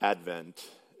Advent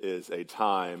is a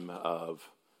time of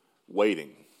waiting.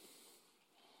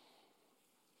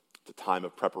 It's a time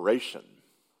of preparation.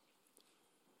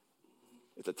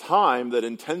 It's a time that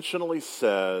intentionally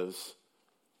says,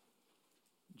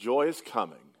 joy is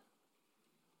coming,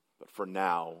 but for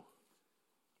now,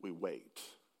 we wait.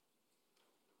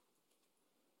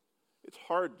 It's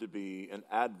hard to be an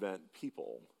Advent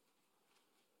people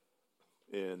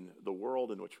in the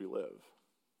world in which we live.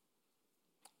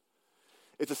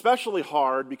 It's especially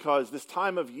hard because this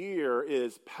time of year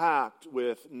is packed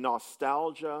with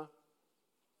nostalgia,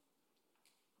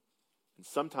 and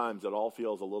sometimes it all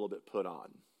feels a little bit put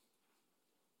on.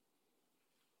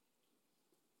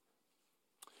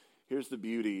 Here's the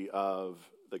beauty of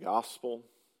the gospel.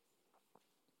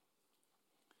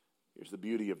 Here's the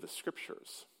beauty of the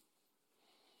scriptures.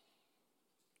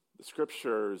 The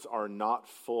scriptures are not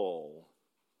full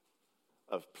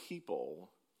of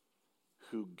people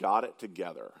who got it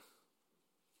together.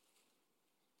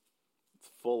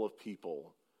 It's full of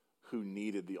people who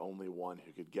needed the only one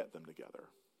who could get them together.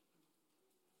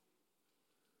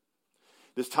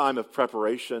 This time of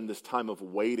preparation, this time of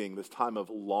waiting, this time of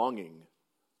longing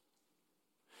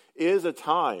is a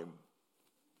time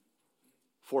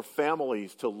for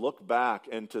families to look back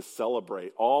and to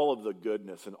celebrate all of the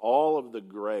goodness and all of the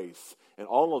grace and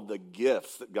all of the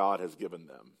gifts that God has given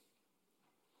them.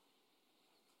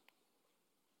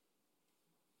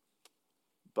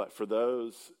 But for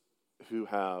those who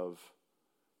have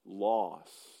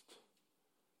lost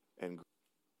and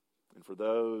for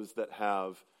those that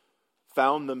have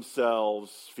found themselves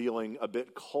feeling a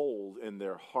bit cold in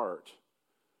their heart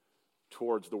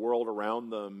towards the world around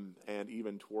them and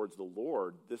even towards the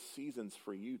Lord, this season's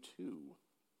for you too.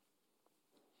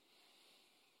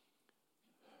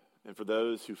 And for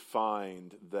those who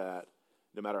find that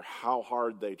no matter how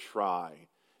hard they try,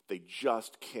 they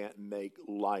just can't make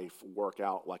life work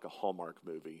out like a Hallmark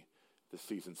movie, this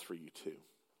season's for you too.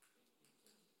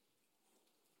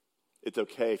 It's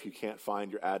okay if you can't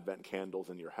find your Advent candles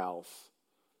in your house.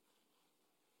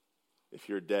 If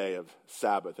your day of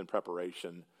Sabbath and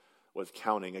preparation was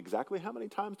counting exactly how many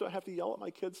times do I have to yell at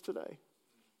my kids today?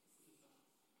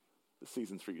 The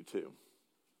season's for you too.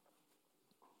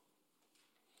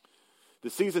 The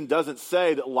season doesn't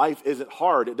say that life isn't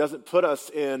hard. It doesn't put us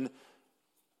in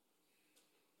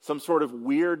some sort of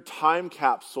weird time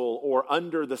capsule or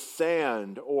under the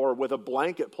sand or with a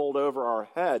blanket pulled over our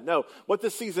head. No, what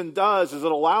this season does is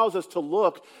it allows us to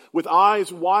look with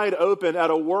eyes wide open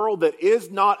at a world that is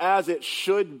not as it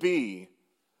should be,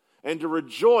 and to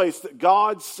rejoice that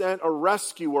God sent a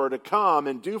rescuer to come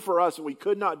and do for us what we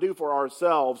could not do for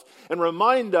ourselves, and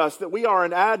remind us that we are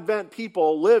an Advent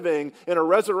people living in a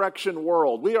resurrection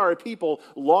world. We are a people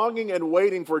longing and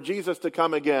waiting for Jesus to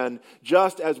come again,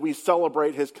 just as we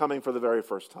celebrate his coming for the very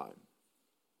first time.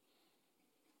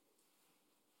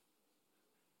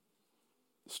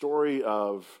 The story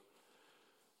of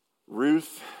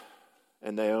Ruth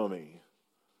and Naomi,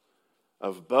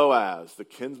 of Boaz, the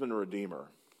kinsman redeemer,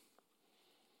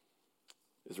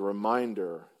 is a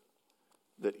reminder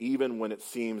that even when it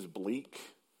seems bleak,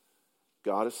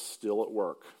 God is still at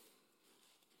work.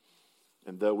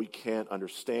 And though we can't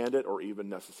understand it or even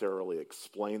necessarily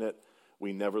explain it,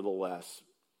 we nevertheless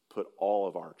put all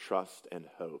of our trust and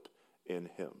hope in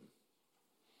him.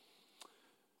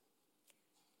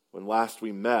 When last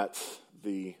we met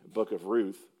the book of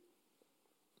Ruth,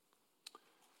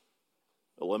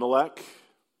 Elimelech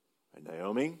and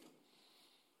Naomi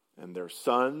and their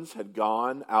sons had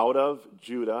gone out of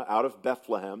Judah, out of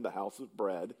Bethlehem, the house of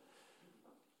bread,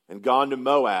 and gone to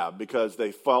Moab because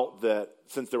they felt that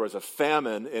since there was a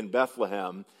famine in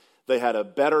Bethlehem, they had a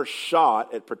better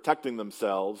shot at protecting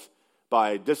themselves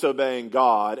by disobeying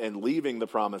God and leaving the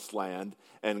promised land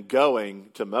and going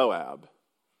to Moab.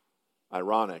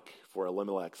 Ironic, for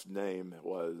Elimelech's name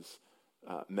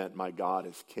meant my God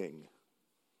is king.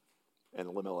 And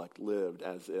Elimelech lived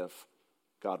as if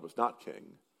God was not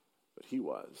king, but he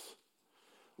was.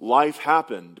 Life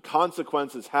happened,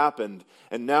 consequences happened,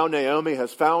 and now Naomi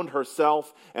has found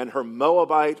herself and her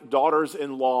Moabite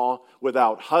daughters-in-law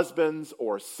without husbands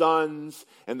or sons,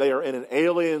 and they are in an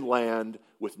alien land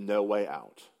with no way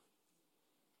out.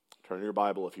 Turn your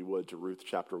Bible, if you would, to Ruth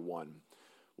chapter 1.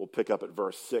 We'll pick up at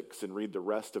verse 6 and read the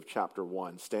rest of chapter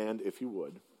 1. Stand, if you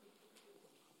would.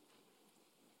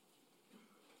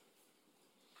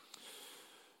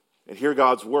 And hear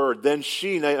God's word. Then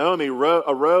she, Naomi,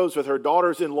 arose with her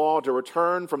daughters-in-law to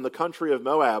return from the country of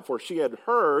Moab, for she had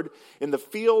heard in the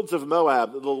fields of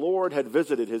Moab that the Lord had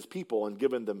visited his people and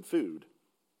given them food.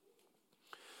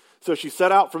 So she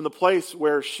set out from the place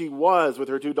where she was with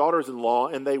her two daughters-in-law,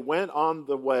 and they went on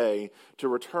the way to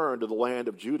return to the land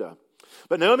of Judah.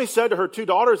 But Naomi said to her two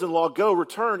daughters-in-law, "Go,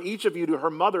 return each of you to her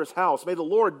mother's house. May the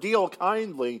Lord deal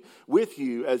kindly with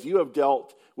you as you have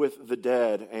dealt with the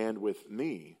dead and with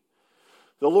me.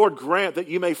 The Lord grant that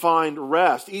you may find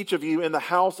rest, each of you in the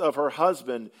house of her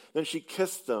husband." Then she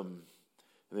kissed them,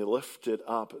 and they lifted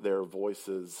up their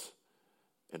voices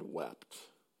and wept.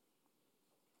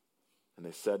 And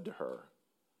they said to her,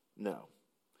 "No,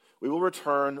 we will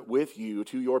return with you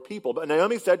to your people." But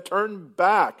Naomi said, "Turn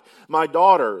back, my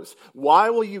daughters. Why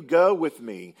will you go with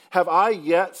me? Have I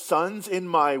yet sons in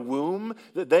my womb,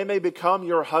 that they may become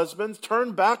your husbands?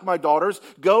 Turn back, my daughters.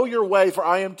 Go your way, for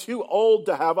I am too old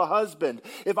to have a husband.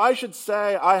 If I should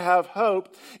say I have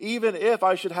hope, even if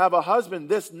I should have a husband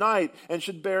this night and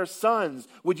should bear sons,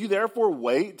 would you therefore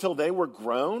wait till they were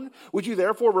grown? Would you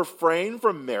therefore refrain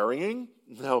from marrying?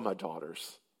 No, my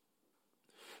daughters.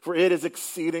 For it is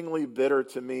exceedingly bitter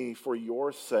to me for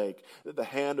your sake that the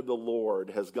hand of the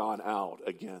Lord has gone out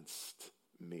against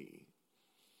me."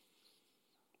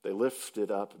 They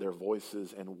lifted up their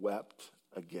voices and wept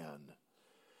again.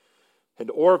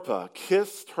 And Orpah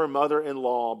kissed her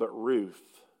mother-in-law, but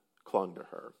Ruth clung to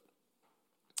her.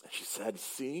 And she said,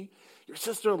 "See, your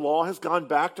sister-in-law has gone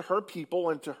back to her people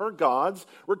and to her gods.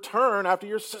 Return after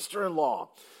your sister-in-law."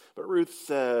 But Ruth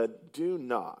said, "Do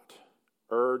not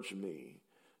urge me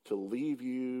to leave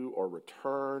you or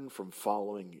return from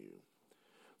following you.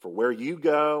 For where you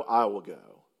go, I will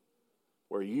go.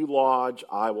 Where you lodge,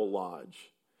 I will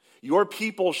lodge. Your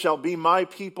people shall be my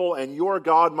people, and your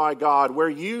God my God. Where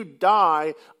you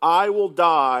die, I will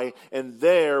die, and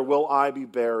there will I be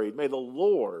buried. May the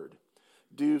Lord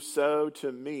do so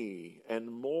to me, and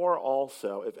more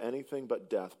also, if anything but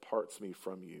death parts me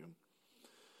from you."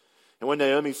 And when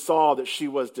Naomi saw that she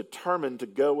was determined to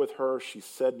go with her, she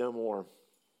said no more.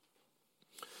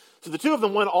 So the two of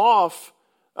them went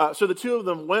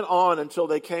on until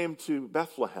they came to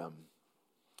Bethlehem.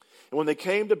 And when they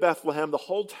came to Bethlehem, the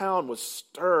whole town was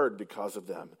stirred because of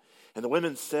them. And the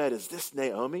women said, "Is this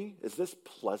Naomi? Is this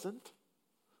pleasant?"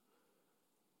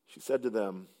 She said to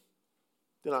them,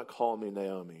 "Do not call me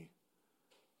Naomi.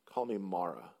 Call me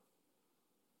Mara,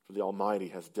 for the Almighty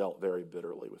has dealt very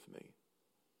bitterly with me.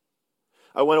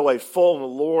 I went away full, and the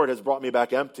Lord has brought me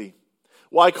back empty.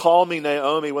 Why call me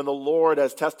Naomi when the Lord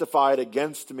has testified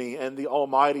against me, and the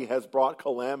Almighty has brought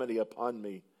calamity upon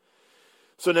me?"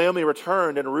 So Naomi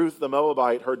returned, and Ruth the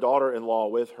Moabite, her daughter-in-law,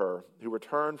 with her, who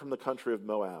returned from the country of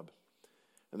Moab.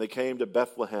 And they came to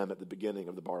Bethlehem at the beginning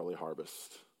of the barley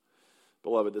harvest.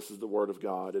 Beloved, this is the word of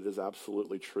God. It is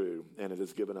absolutely true, and it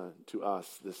is given to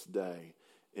us this day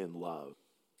in love.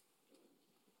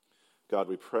 God,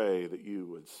 we pray that you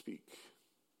would speak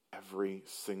every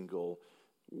single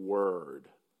word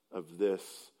of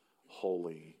this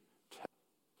holy text.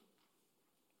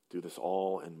 Do this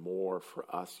all and more for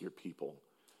us, your people,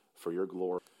 for your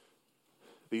glory.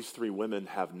 These three women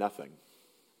have nothing.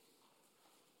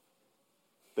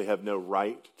 They have no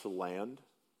right to land.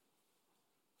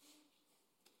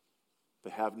 They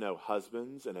have no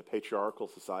husbands in a patriarchal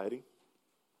society.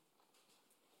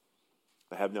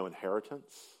 They have no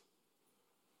inheritance.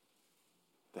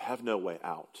 They have no way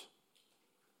out.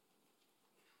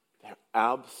 They're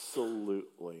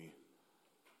absolutely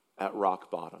at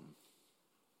rock bottom.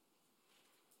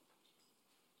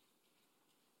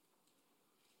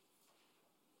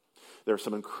 There are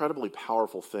some incredibly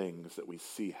powerful things that we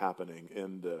see happening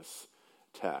in this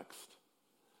text.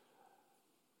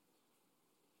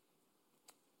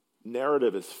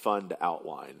 Narrative is fun to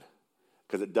outline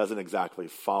because it doesn't exactly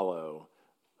follow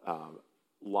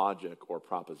logic or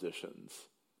propositions.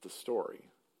 The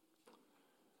story.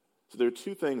 So there are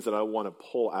two things that I want to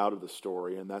pull out of the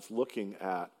story, and that's looking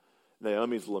at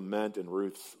Naomi's lament and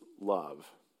Ruth's love.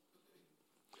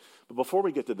 But before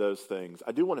we get to those things,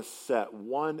 I do want to set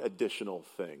one additional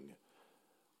thing,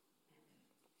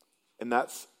 and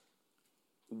that's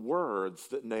words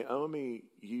that Naomi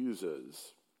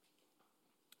uses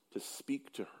to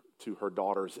speak to her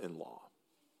daughters-in-law.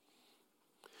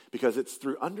 Because it's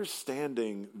through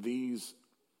understanding these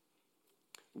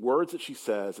words that she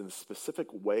says in the specific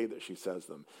way that she says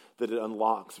them that it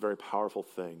unlocks very powerful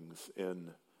things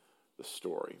in the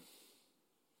story.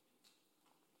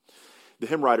 The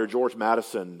hymn writer George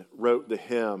Madison wrote the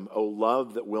hymn, "O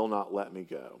Love That Will Not Let Me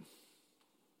Go."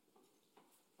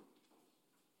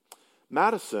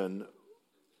 Madison,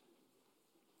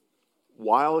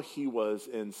 while he was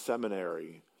in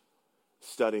seminary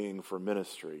studying for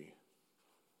ministry,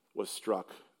 was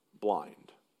struck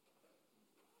blind.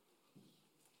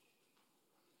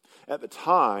 At the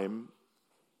time,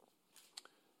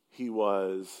 he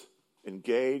was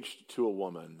engaged to a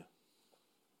woman,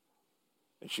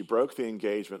 and she broke the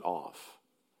engagement off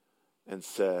and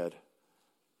said,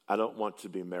 I don't want to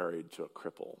be married to a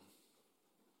cripple.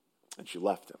 And she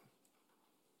left him.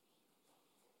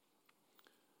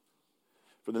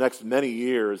 For the next many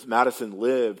years, Madison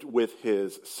lived with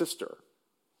his sister,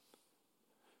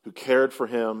 who cared for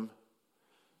him,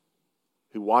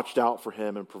 who watched out for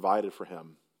him and provided for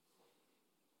him.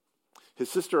 His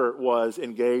sister was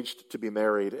engaged to be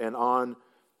married, and on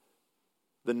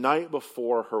the night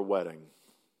before her wedding,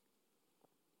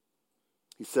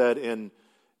 he said in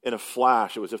a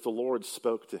flash, it was as if the Lord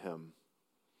spoke to him.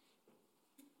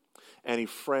 And he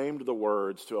framed the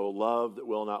words to, "O love that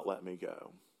will not let me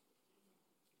go."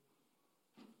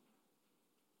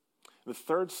 The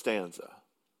third stanza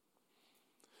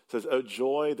says, "O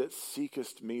joy that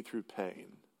seekest me through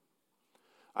pain,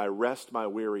 I rest my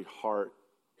weary heart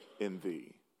in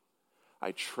thee.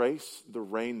 I trace the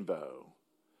rainbow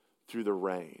through the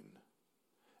rain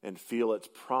and feel its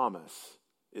promise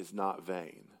is not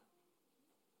vain."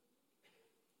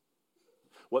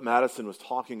 What Madison was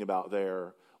talking about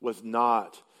there was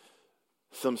not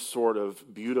some sort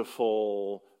of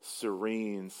beautiful,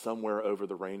 serene, somewhere over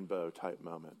the rainbow type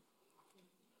moment.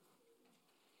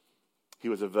 He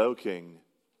was evoking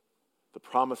the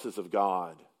promises of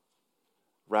God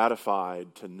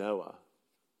ratified to Noah.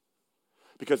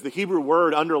 Because the Hebrew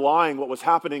word underlying what was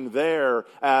happening there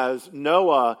as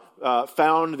Noah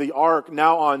found the ark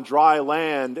now on dry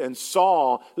land and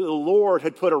saw that the Lord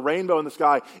had put a rainbow in the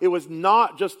sky, it was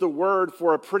not just the word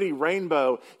for a pretty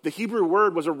rainbow. The Hebrew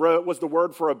word was the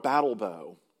word for a battle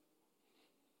bow.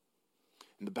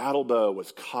 And the battle bow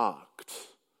was cocked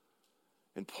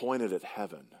and pointed at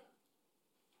heaven.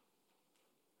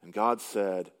 And God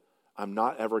said, I'm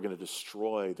not ever going to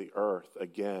destroy the earth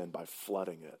again by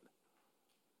flooding it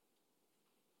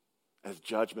as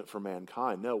judgment for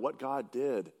mankind. No, what God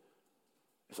did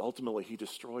is ultimately he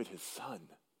destroyed his son.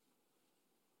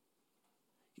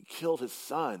 He killed his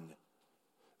son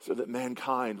so that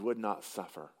mankind would not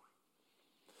suffer.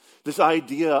 This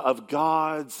idea of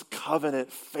God's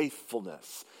covenant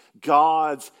faithfulness,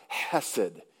 God's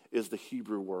hesed is the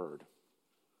Hebrew word,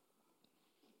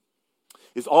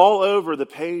 is all over the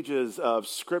pages of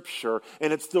Scripture.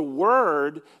 And it's the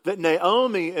word that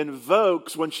Naomi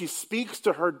invokes when she speaks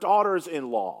to her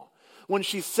daughters-in-law. When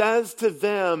she says to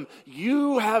them,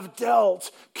 you have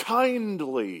dealt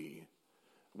kindly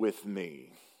with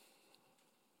me.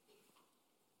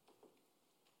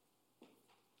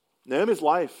 Naomi's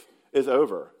life is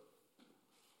over.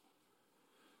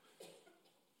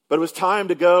 But it was time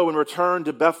to go and return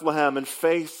to Bethlehem and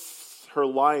face her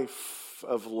life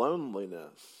of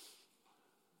loneliness.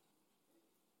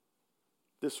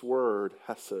 This word,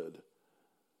 hesed.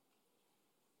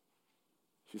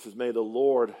 She says, may the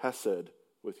Lord hesed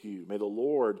with you. May the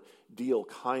Lord deal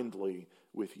kindly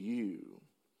with you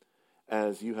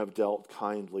as you have dealt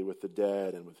kindly with the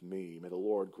dead and with me. May the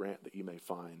Lord grant that you may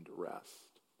find rest.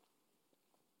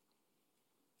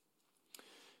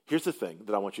 Here's the thing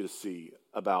that I want you to see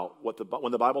about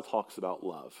when the Bible talks about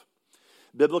love.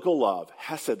 Biblical love,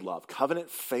 hesed love, covenant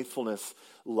faithfulness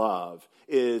love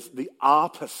is the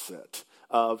opposite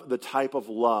of the type of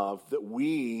love that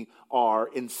we are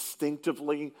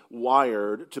instinctively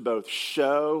wired to both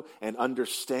show and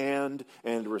understand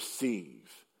and receive.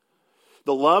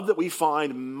 The love that we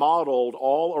find modeled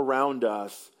all around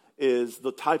us is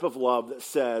the type of love that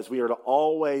says we are to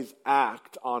always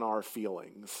act on our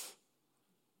feelings.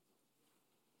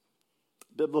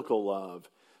 Biblical love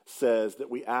says that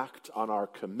we act on our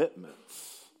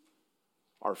commitments.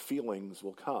 Our feelings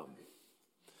will come.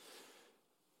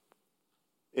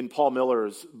 In Paul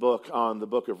Miller's book on the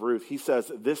book of Ruth, he says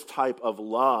that this type of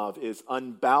love is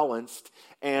unbalanced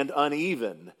and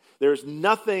uneven. There's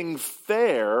nothing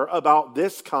fair about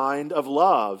this kind of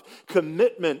love.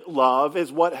 Commitment love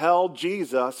is what held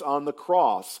Jesus on the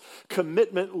cross.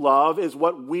 Commitment love is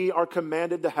what we are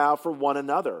commanded to have for one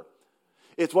another.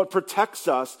 It's what protects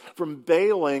us from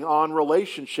bailing on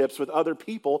relationships with other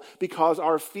people because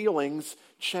our feelings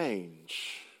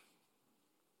change.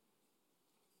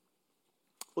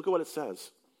 Look at what it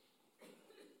says.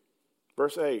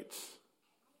 Verse 8.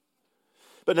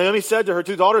 But Naomi said to her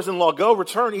two daughters-in-law, go,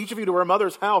 return each of you to her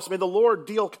mother's house. May the Lord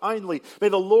deal kindly. May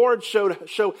the Lord show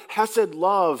hesed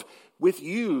love with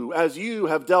you as you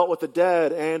have dealt with the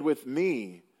dead and with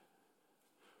me.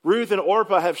 Ruth and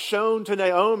Orpah have shown to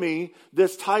Naomi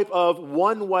this type of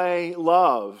one-way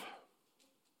love.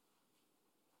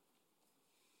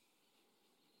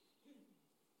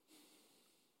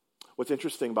 What's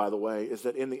interesting, by the way, is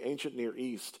that in the ancient Near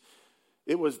East,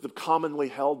 It was the commonly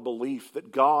held belief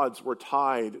that gods were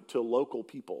tied to local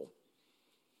people.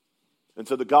 And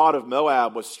so the god of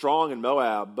Moab was strong in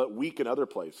Moab, but weak in other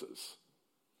places.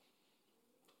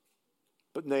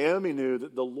 But Naomi knew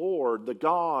that the Lord, the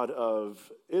God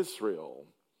of Israel,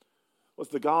 was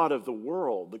the God of the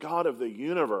world, the God of the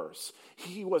universe.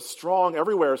 He was strong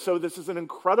everywhere. So this is an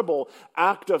incredible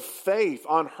act of faith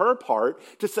on her part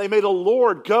to say, may the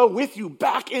Lord go with you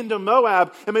back into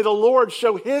Moab, and may the Lord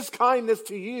show his kindness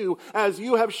to you as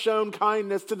you have shown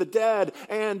kindness to the dead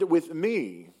and with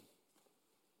me.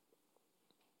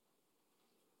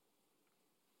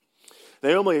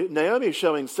 Naomi is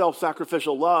showing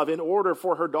self-sacrificial love in order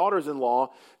for her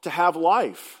daughters-in-law to have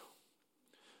life.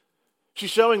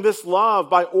 She's showing this love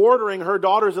by ordering her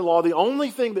daughters-in-law, the only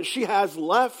thing that she has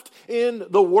left in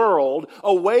the world,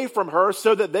 away from her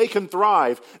so that they can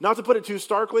thrive. Not to put it too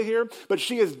starkly here, but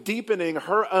she is deepening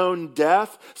her own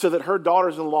death so that her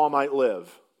daughters-in-law might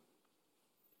live.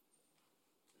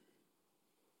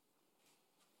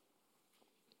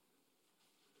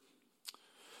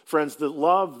 Friends, the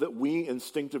love that we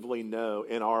instinctively know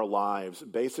in our lives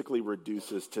basically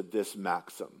reduces to this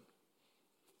maxim.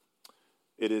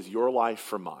 It is your life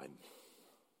for mine.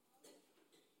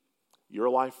 Your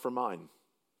life for mine.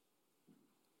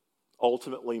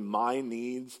 Ultimately, my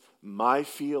needs, my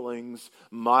feelings,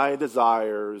 my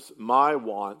desires, my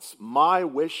wants, my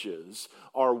wishes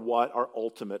are what are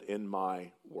ultimate in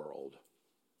my world.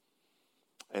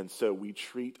 And so we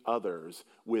treat others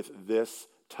with this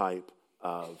type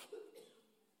of,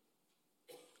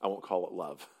 I won't call it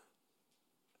love,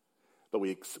 but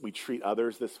we treat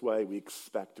others this way. We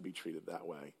expect to be treated that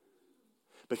way.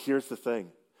 But here's the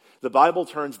thing. The Bible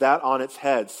turns that on its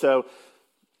head. So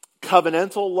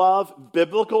covenantal love,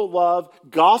 biblical love,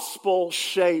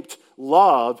 gospel-shaped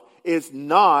love is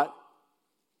not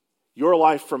your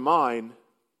life for mine.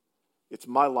 It's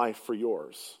my life for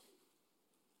yours.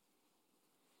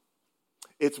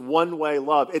 It's one-way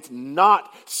love. It's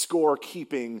not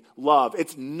score-keeping love.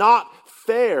 It's not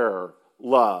fair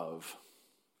love.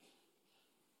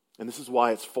 And this is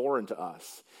why it's foreign to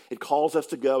us. It calls us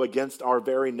to go against our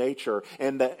very nature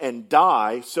and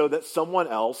die so that someone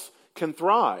else can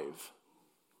thrive.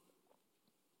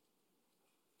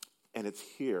 And it's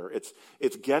here.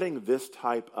 It's getting this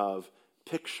type of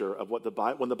picture of what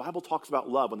when the Bible talks about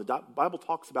love, when the Bible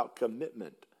talks about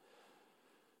commitment,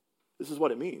 this is what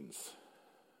it means.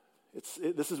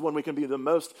 This is when we can be the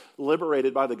most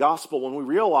liberated by the gospel, when we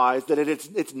realize that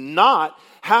it's not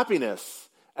happiness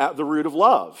at the root of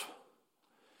love.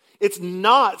 It's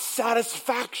not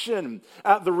satisfaction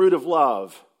at the root of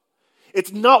love.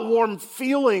 It's not warm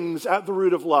feelings at the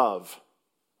root of love.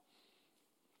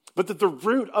 But that the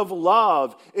root of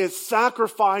love is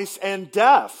sacrifice and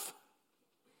death.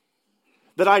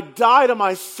 That I die to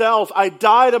myself, I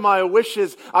die to my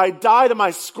wishes, I die to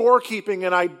my scorekeeping,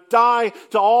 and I die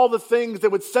to all the things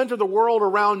that would center the world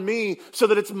around me so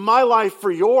that it's my life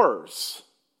for yours.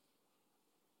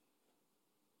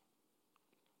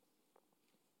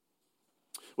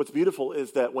 What's beautiful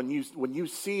is that when you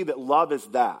see that love is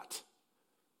that,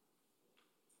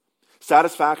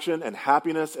 satisfaction and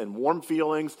happiness and warm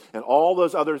feelings and all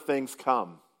those other things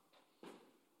come.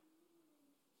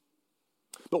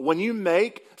 But when you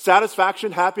make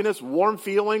satisfaction, happiness, warm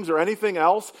feelings, or anything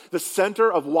else the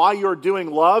center of why you're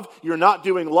doing love, you're not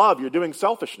doing love, you're doing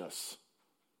selfishness.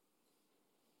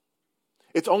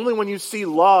 It's only when you see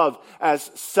love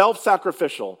as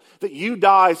self-sacrificial, that you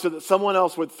die so that someone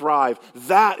else would thrive.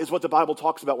 That is what the Bible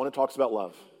talks about when it talks about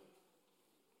love.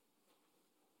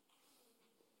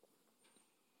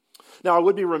 Now, I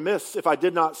would be remiss if I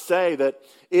did not say that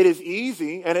it is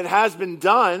easy, and it has been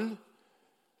done,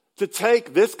 to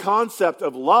take this concept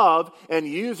of love and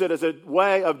use it as a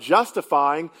way of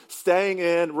justifying staying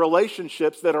in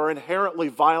relationships that are inherently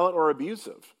violent or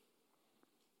abusive.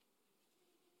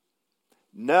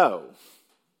 No.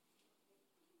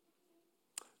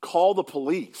 Call the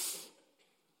police.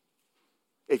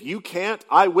 If you can't,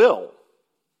 I will.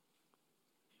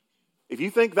 If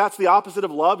you think that's the opposite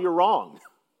of love, you're wrong.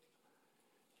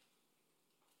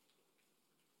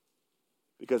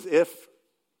 Because if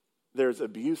there's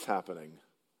abuse happening,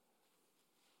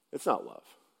 it's not love.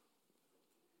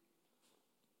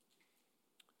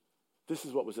 This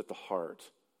is what was at the heart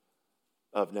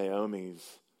of Naomi's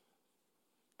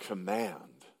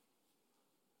command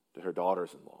to her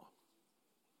daughters-in-law.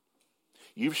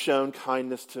 You've shown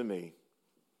kindness to me.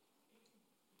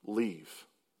 Leave.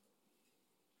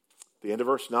 The end of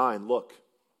verse 9, look.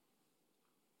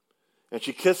 And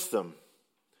she kissed them.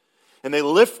 And they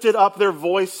lifted up their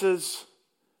voices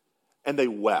and they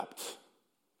wept.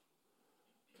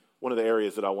 one of the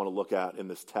areas that I want to look at in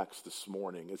this text this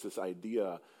morning is this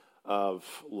idea of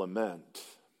lament.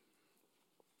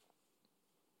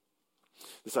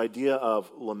 This idea of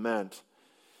lament.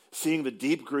 Seeing the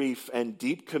deep grief and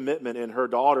deep commitment in her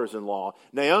daughters-in-law,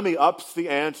 Naomi ups the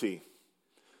ante.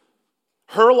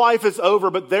 Her life is over,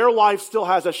 but their life still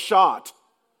has a shot.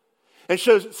 And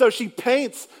so she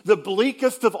paints the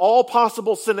bleakest of all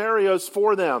possible scenarios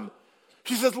for them.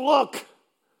 She says, look,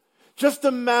 just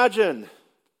imagine.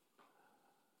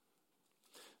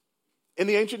 In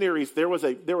the ancient Near East, there was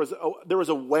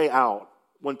a way out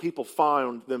when people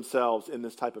found themselves in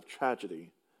this type of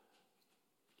tragedy.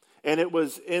 And it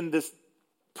was in this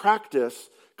practice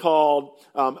called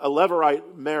a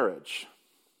Levirate marriage.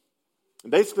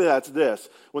 And basically that's this.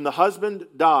 When the husband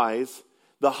dies,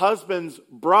 the husband's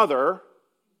brother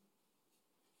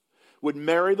would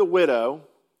marry the widow,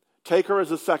 take her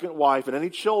as a second wife, and any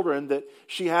children that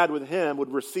she had with him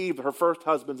would receive her first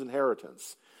husband's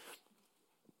inheritance.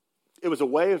 It was a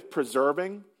way of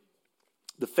preserving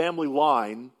the family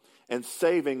line and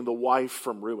saving the wife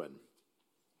from ruin.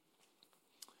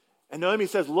 And Naomi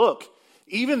says, look,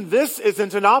 even this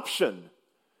isn't an option.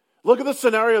 Look at the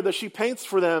scenario that she paints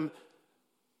for them.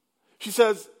 She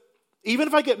says, even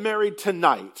if I get married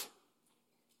tonight,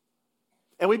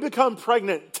 and we become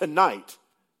pregnant tonight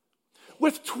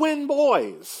with twin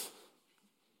boys,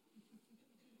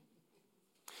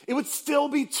 it would still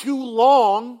be too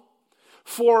long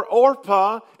for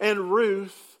Orpah and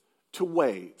Ruth to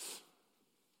wait.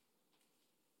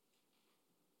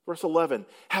 Verse 11,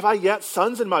 have I yet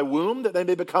sons in my womb that they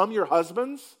may become your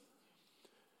husbands?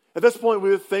 At this point, we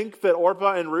would think that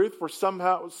Orpah and Ruth were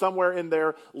somewhere in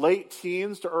their late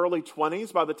teens to early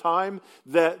 20s by the time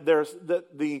that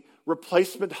the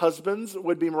replacement husbands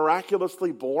would be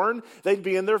miraculously born. They'd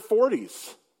be in their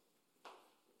 40s.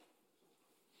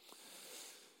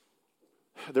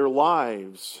 Their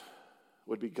lives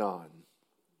would be gone.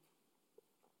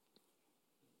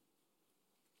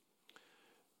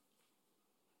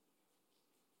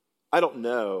 I don't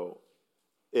know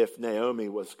if Naomi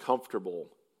was comfortable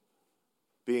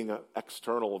being an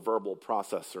external verbal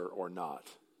processor or not.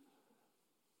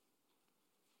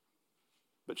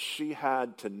 But she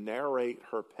had to narrate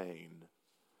her pain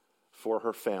for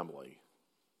her family,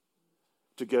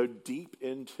 to go deep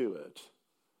into it,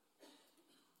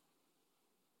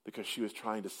 because she was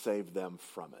trying to save them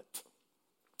from it.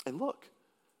 And look,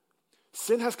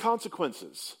 sin has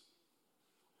consequences.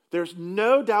 There's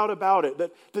no doubt about it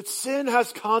that sin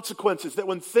has consequences, that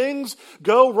when things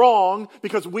go wrong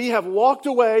because we have walked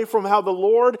away from how the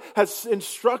Lord has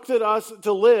instructed us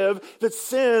to live, that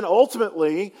sin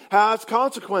ultimately has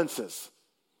consequences.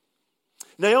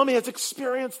 Naomi has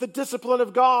experienced the discipline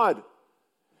of God.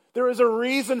 There is a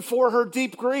reason for her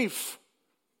deep grief.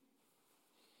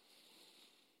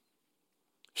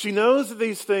 She knows that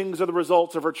these things are the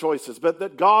results of her choices, but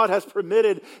that God has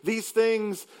permitted these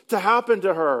things to happen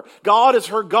to her. God is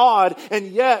her God, and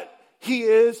yet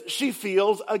she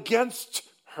feels against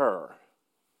her.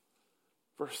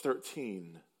 Verse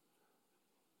 13.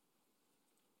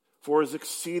 For it is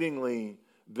exceedingly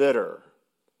bitter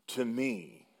to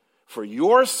me, for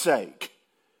your sake,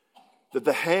 that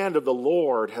the hand of the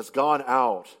Lord has gone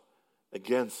out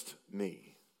against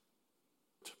me.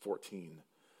 14.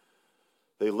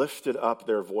 They lifted up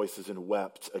their voices and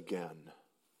wept again.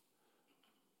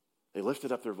 They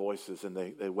lifted up their voices and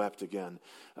they wept again.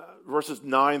 Verses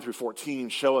 9 through 14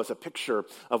 show us a picture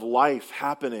of life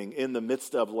happening in the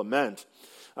midst of lament.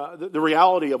 The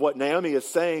reality of what Naomi is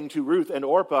saying to Ruth and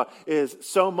Orpah is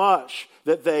so much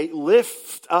that they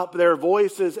lift up their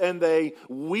voices and they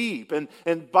weep.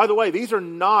 And by the way, these are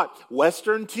not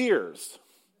Western tears.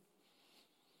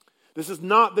 This is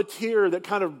not the tear that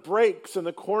kind of breaks in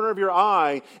the corner of your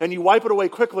eye and you wipe it away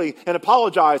quickly and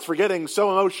apologize for getting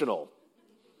so emotional.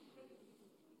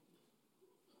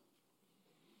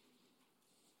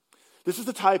 This is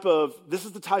the type of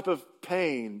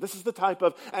pain. This is the type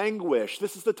of anguish.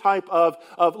 This is the type of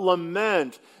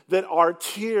lament that are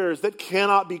tears that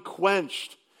cannot be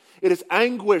quenched. It is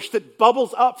anguish that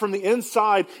bubbles up from the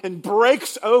inside and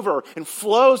breaks over and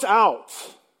flows out.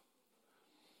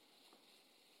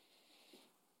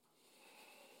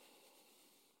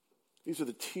 These are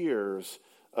the tears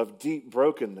of deep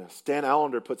brokenness. Dan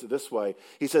Allender puts it this way.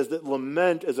 He says that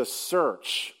lament is a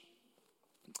search.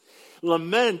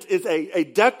 Lament is a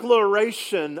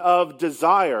declaration of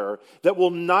desire that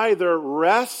will neither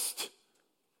rest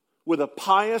with a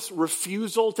pious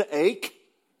refusal to ache,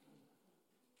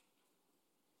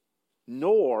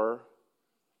 nor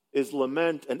is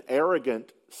lament an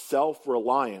arrogant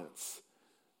self-reliance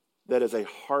that is a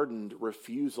hardened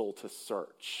refusal to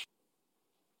search.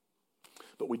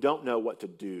 but we don't know what to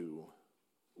do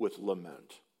with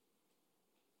lament.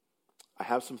 I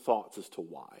have some thoughts as to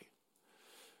why.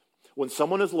 When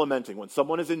someone is lamenting, when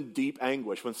someone is in deep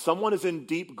anguish, when someone is in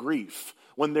deep grief,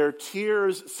 when their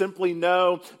tears simply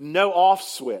know no off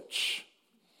switch,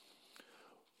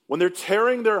 when they're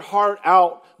tearing their heart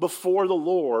out before the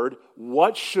Lord,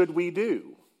 what should we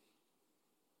do?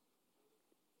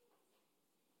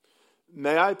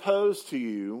 May I pose to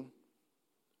you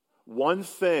one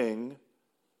thing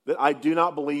that I do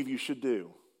not believe you should do.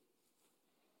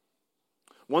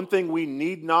 One thing we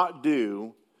need not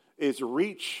do is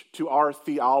reach to our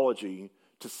theology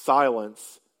to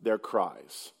silence their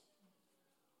cries.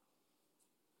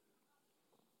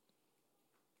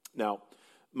 Now,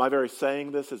 my very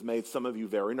saying this has made some of you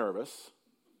very nervous.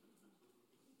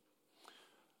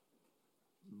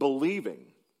 Believing,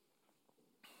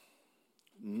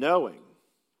 knowing,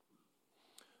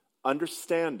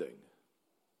 understanding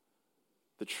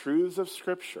the truths of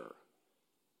Scripture,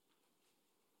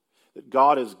 that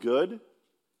God is good,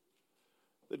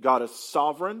 that God is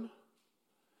sovereign,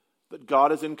 that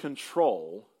God is in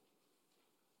control,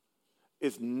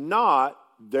 is not,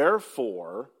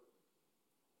 therefore,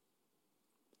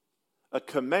 a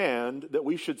command that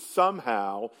we should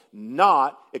somehow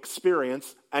not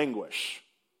experience anguish.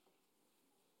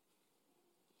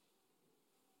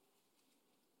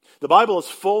 The Bible is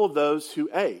full of those who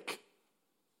ache.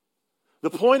 The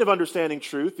point of understanding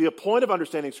truth, the point of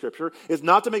understanding Scripture, is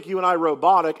not to make you and I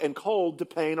robotic and cold to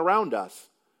pain around us.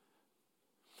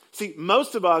 See,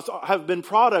 most of us have been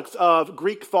products of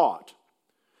Greek thought.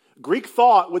 Greek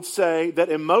thought would say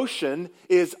that emotion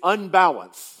is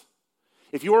unbalanced.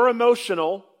 If you are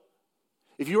emotional,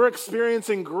 if you are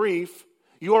experiencing grief,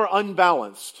 you are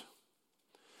unbalanced.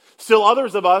 Still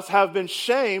others of us have been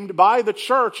shamed by the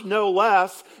church, no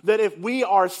less, that if we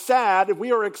are sad, if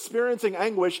we are experiencing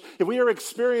anguish, if we are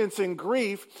experiencing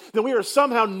grief, then we are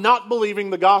somehow not believing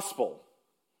the gospel.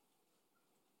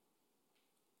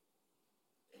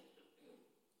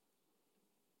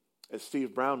 As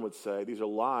Steve Brown would say, these are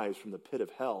lies from the pit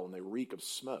of hell and they reek of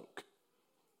smoke.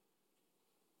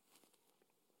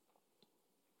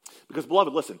 Because,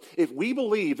 beloved, listen, if we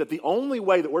believe that the only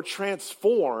way that we're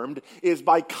transformed is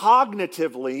by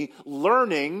cognitively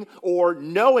learning or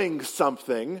knowing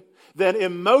something, then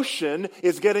emotion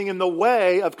is getting in the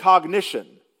way of cognition.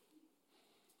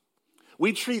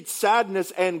 We treat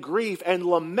sadness and grief and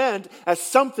lament as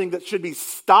something that should be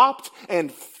stopped and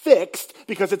fixed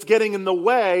because it's getting in the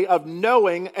way of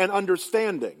knowing and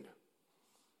understanding.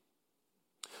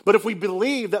 But if we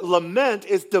believe that lament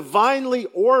is divinely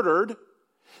ordered,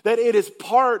 that it is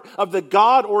part of the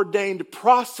God-ordained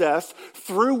process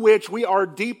through which we are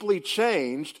deeply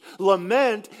changed,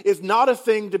 lament is not a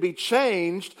thing to be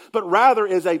changed, but rather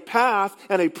is a path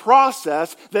and a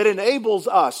process that enables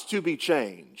us to be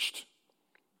changed.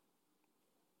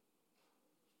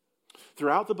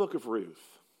 Throughout the book of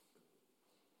Ruth,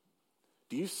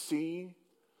 do you see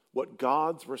what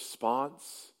God's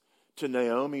response to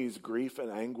Naomi's grief and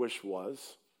anguish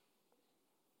was?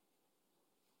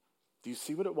 Do you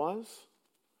see what it was?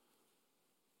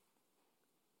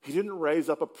 He didn't raise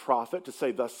up a prophet to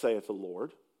say, "Thus saith the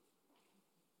Lord."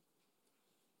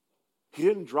 He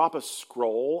didn't drop a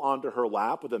scroll onto her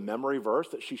lap with a memory verse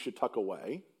that she should tuck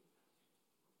away.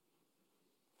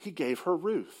 He gave her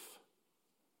Ruth.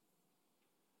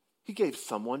 He gave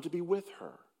someone to be with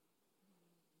her,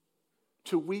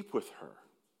 to weep with her,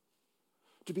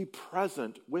 to be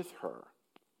present with her.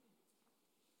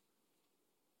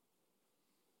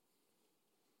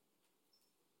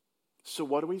 So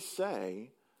what do we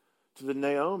say to the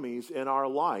Naomis in our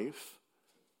life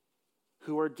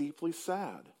who are deeply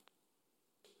sad?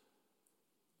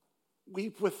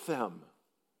 Weep with them.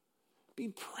 Be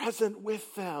present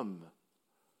with them.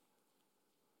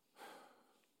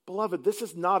 Beloved, this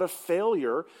is not a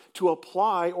failure to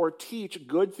apply or teach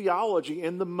good theology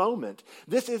in the moment.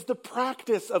 This is the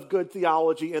practice of good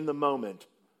theology in the moment.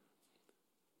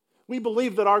 We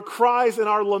believe that our cries and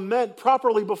our lament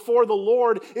properly before the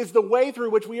Lord is the way through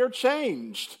which we are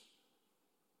changed.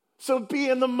 So be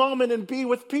in the moment and be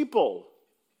with people.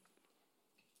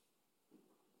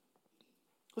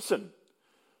 Listen,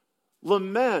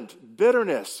 lament,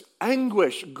 bitterness,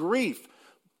 anguish, grief,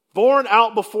 born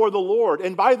out before the Lord.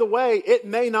 And by the way, it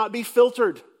may not be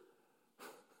filtered.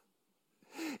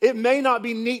 It may not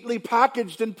be neatly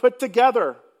packaged and put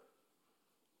together.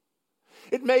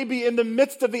 It may be in the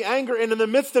midst of the anger and in the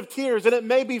midst of tears, and it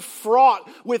may be fraught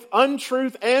with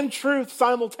untruth and truth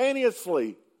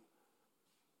simultaneously.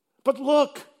 But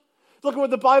look at what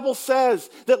the Bible says,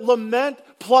 that lament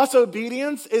plus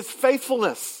obedience is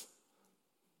faithfulness.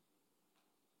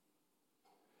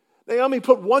 Naomi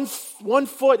put one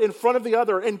foot in front of the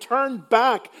other and turned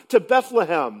back to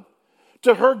Bethlehem,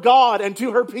 to her God and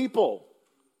to her people.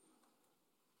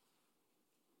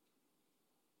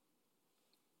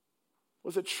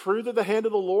 Was it true that the hand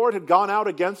of the Lord had gone out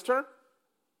against her?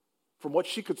 From what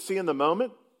she could see in the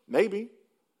moment? Maybe.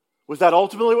 Was that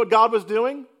ultimately what God was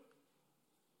doing?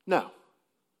 No.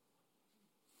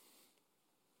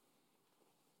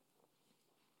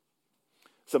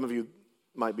 Some of you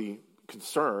might be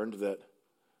concerned that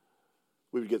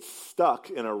we would get stuck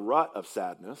in a rut of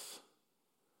sadness.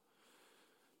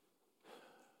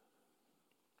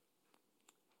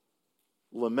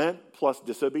 Lament plus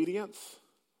disobedience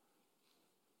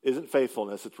isn't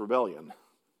faithfulness, it's rebellion.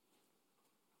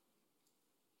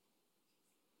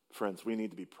 Friends, we need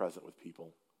to be present with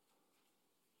people.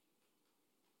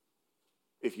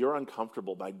 If you're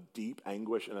uncomfortable by deep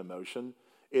anguish and emotion,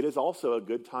 it is also a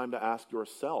good time to ask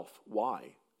yourself,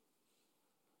 why?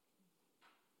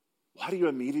 Why do you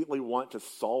immediately want to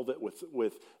solve it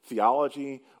with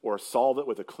theology or solve it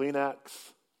with a Kleenex?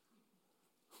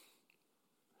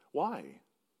 Why?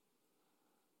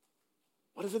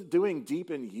 What is it doing deep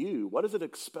in you? What is it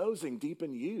exposing deep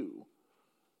in you?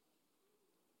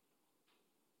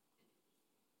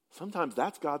 Sometimes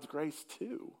that's God's grace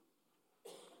too.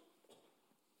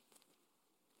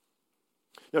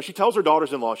 Now, she tells her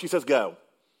daughters-in-law, she says, go.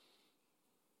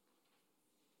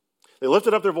 They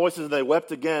lifted up their voices and they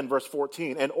wept again, verse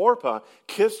 14. And Orpah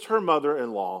kissed her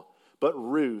mother-in-law, but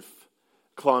Ruth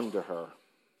clung to her.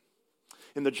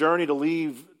 In the journey to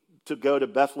leave to go to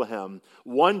Bethlehem,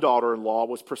 one daughter-in-law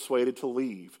was persuaded to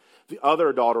leave. The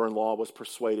other daughter-in-law was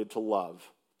persuaded to love.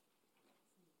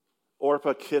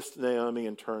 Orpah kissed Naomi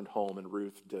and turned home, and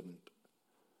Ruth didn't.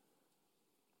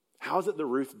 How is it that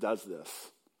Ruth does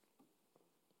this?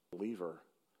 Believer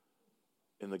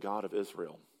in the God of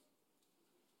Israel.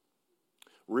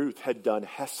 Ruth had done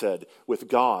hesed with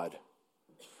God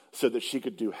so that she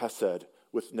could do hesed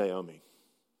with Naomi.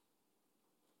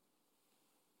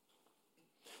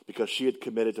 Because she had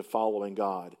committed to following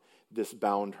God, this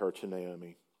bound her to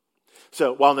Naomi.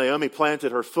 So while Naomi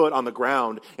planted her foot on the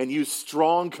ground and used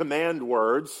strong command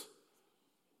words,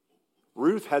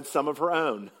 Ruth had some of her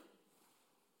own.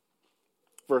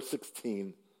 Verse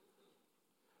 16.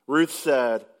 Ruth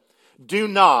said, do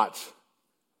not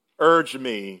urge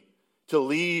me to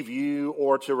leave you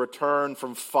or to return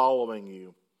from following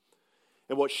you.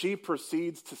 And what she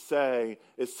proceeds to say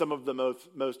is some of the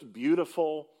most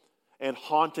beautiful and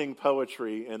haunting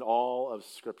poetry in all of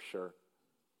Scripture.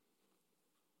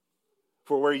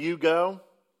 For where you go,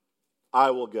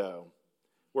 I will go.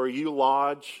 Where you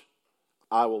lodge,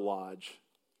 I will lodge.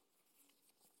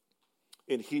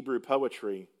 In Hebrew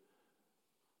poetry,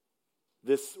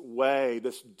 this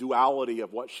duality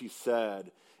of what she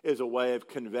said is a way of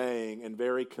conveying in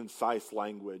very concise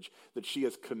language that she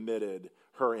has committed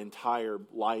her entire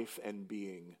life and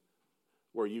being.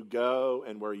 Where you go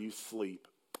and where you sleep,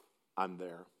 I'm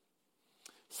there.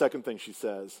 Second thing she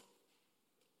says,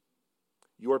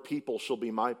 your people shall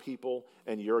be my people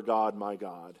and your God my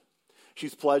God.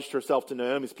 She's pledged herself to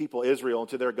Naomi's people, Israel, and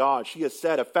to their God. She has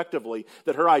said effectively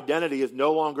that her identity is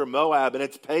no longer Moab and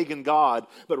its pagan God,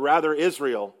 but rather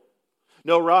Israel.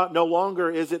 No longer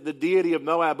is it the deity of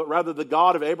Moab, but rather the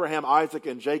God of Abraham, Isaac,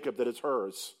 and Jacob that is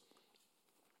hers.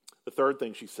 The third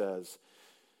thing she says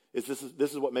is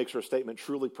this is what makes her statement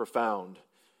truly profound.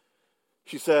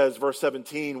 She says, verse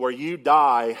 17, where you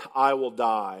die, I will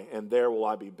die, and there will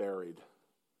I be buried.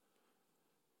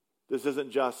 This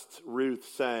isn't just Ruth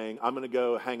saying, I'm going to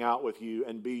go hang out with you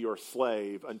and be your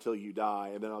slave until you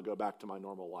die, and then I'll go back to my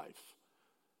normal life.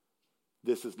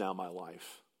 This is now my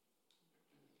life.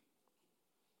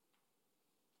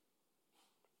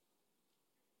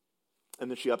 And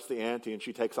then she ups the ante and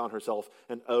she takes on herself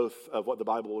an oath of what the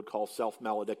Bible would call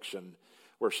self-malediction,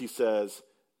 where she says,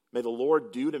 may the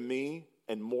Lord do to me,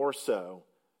 and more so,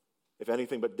 if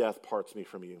anything but death parts me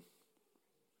from you.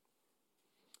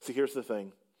 See, here's the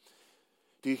thing.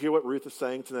 Do you hear what Ruth is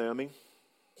saying to Naomi?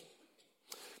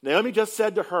 Naomi just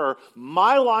said to her,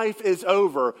 my life is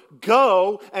over.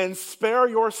 Go and spare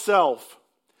yourself.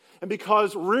 And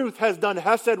because Ruth has done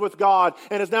hesed with God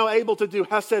and is now able to do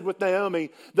hesed with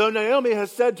Naomi, though Naomi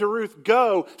has said to Ruth,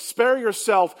 go, spare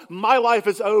yourself, my life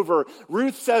is over,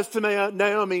 Ruth says to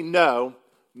Naomi, no,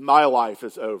 my life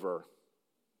is over.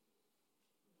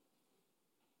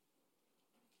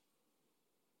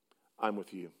 I'm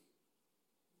with you.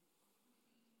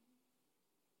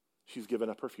 She's given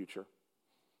up her future.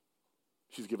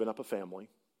 She's given up a family.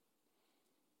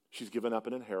 She's given up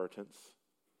an inheritance.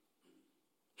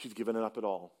 She's given it up at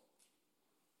all.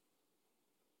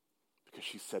 Because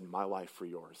she said, my life for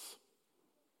yours.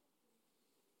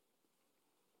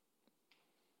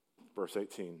 Verse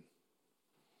 18.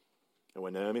 And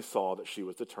when Naomi saw that she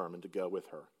was determined to go with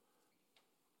her.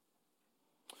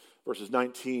 Verses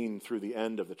 19 through the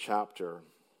end of the chapter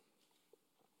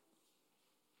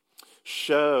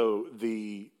show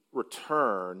the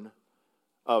return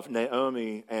of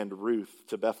Naomi and Ruth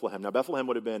to Bethlehem. Now, Bethlehem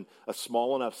would have been a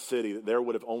small enough city that there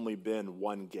would have only been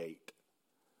one gate.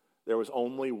 There was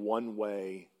only one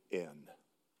way in.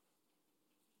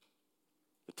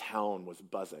 The town was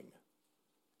buzzing.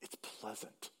 It's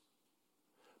pleasant.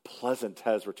 Pleasant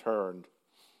has returned.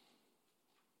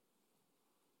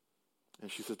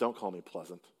 And she says, don't call me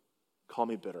pleasant. Call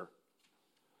me bitter.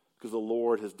 Because the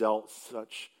Lord has dealt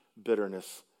such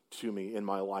bitterness to me in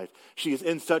my life. She is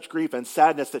in such grief and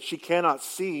sadness that she cannot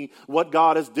see what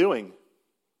God is doing.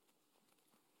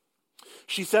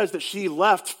 She says that she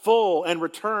left full and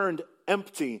returned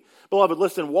empty. Beloved,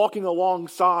 listen, walking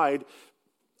alongside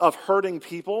of hurting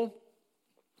people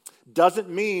doesn't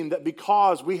mean that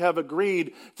because we have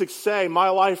agreed to say my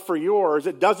life for yours,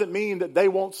 it doesn't mean that they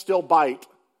won't still bite.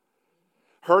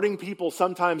 Hurting people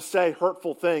sometimes say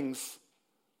hurtful things.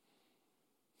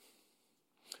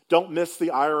 Don't miss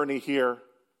the irony here.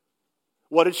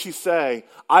 What did she say?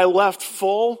 I left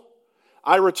full,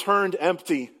 I returned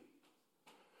empty.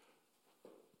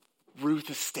 Ruth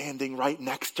is standing right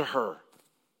next to her.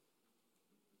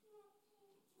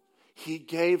 He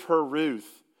gave her Ruth.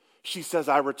 She says,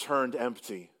 I returned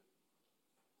empty.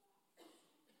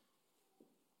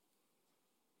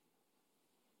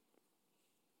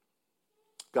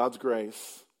 God's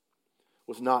grace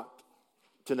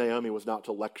to Naomi was not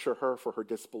to lecture her for her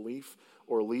disbelief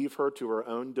or leave her to her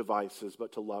own devices,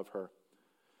 but to love her.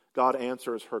 God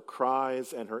answers her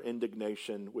cries and her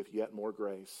indignation with yet more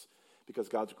grace, because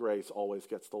God's grace always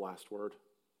gets the last word.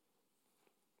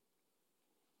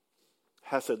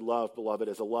 Hesed love, beloved,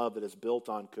 is a love that is built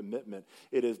on commitment.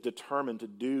 It is determined to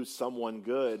do someone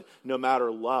good no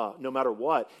matter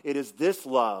what. It is this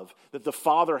love that the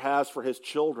Father has for his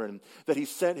children, that he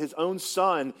sent his own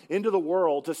Son into the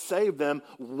world to save them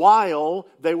while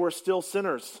they were still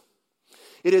sinners.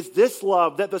 It is this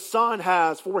love that the Son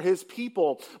has for his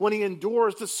people when he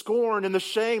endures the scorn and the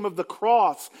shame of the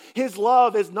cross. His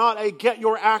love is not a get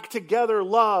your act together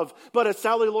love, but as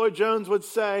Sally Lloyd Jones would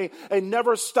say, a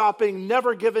never stopping,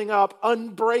 never giving up,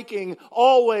 unbreaking,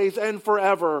 always and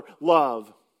forever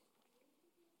love.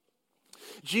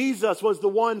 Jesus was the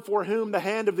one for whom the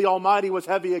hand of the Almighty was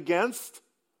heavy against.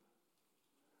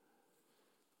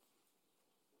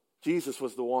 Jesus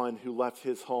was the one who left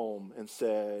his home and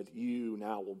said, you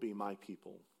now will be my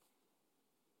people.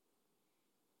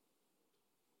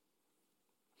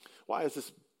 Why is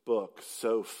this book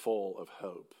so full of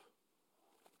hope?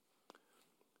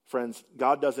 Friends,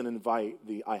 God doesn't invite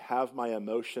the I have my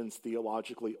emotions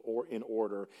theologically or in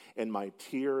order and my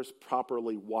tears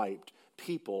properly wiped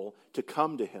people to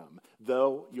come to him,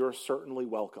 though you're certainly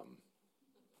welcome.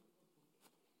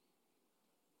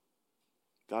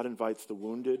 God invites the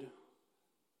wounded,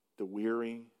 the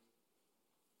weary,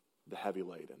 the heavy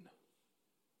laden.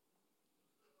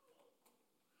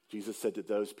 Jesus said to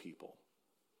those people,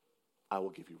 I will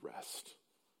give you rest.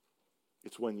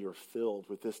 It's when you're filled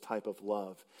with this type of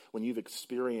love, when you've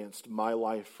experienced my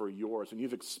life for yours, when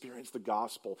you've experienced the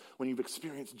gospel, when you've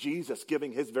experienced Jesus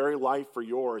giving his very life for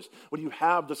yours, when you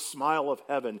have the smile of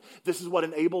heaven. This is what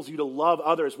enables you to love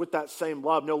others with that same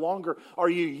love. No longer are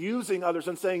you using others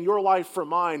and saying your life for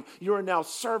mine. You are now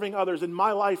serving others in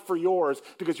my life for yours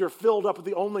because you're filled up with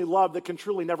the only love that can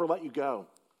truly never let you go.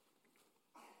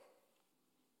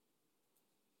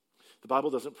 The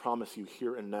Bible doesn't promise you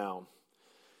here and now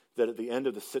that at the end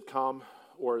of the sitcom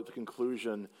or at the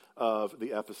conclusion of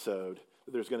the episode,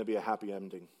 that there's going to be a happy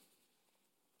ending.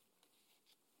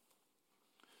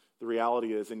 The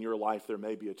reality is, in your life, there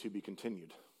may be a to be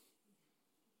continued.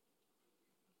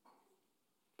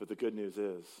 But the good news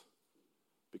is,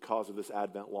 because of this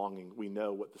Advent longing, we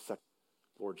know what the second,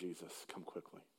 Lord Jesus, come quickly.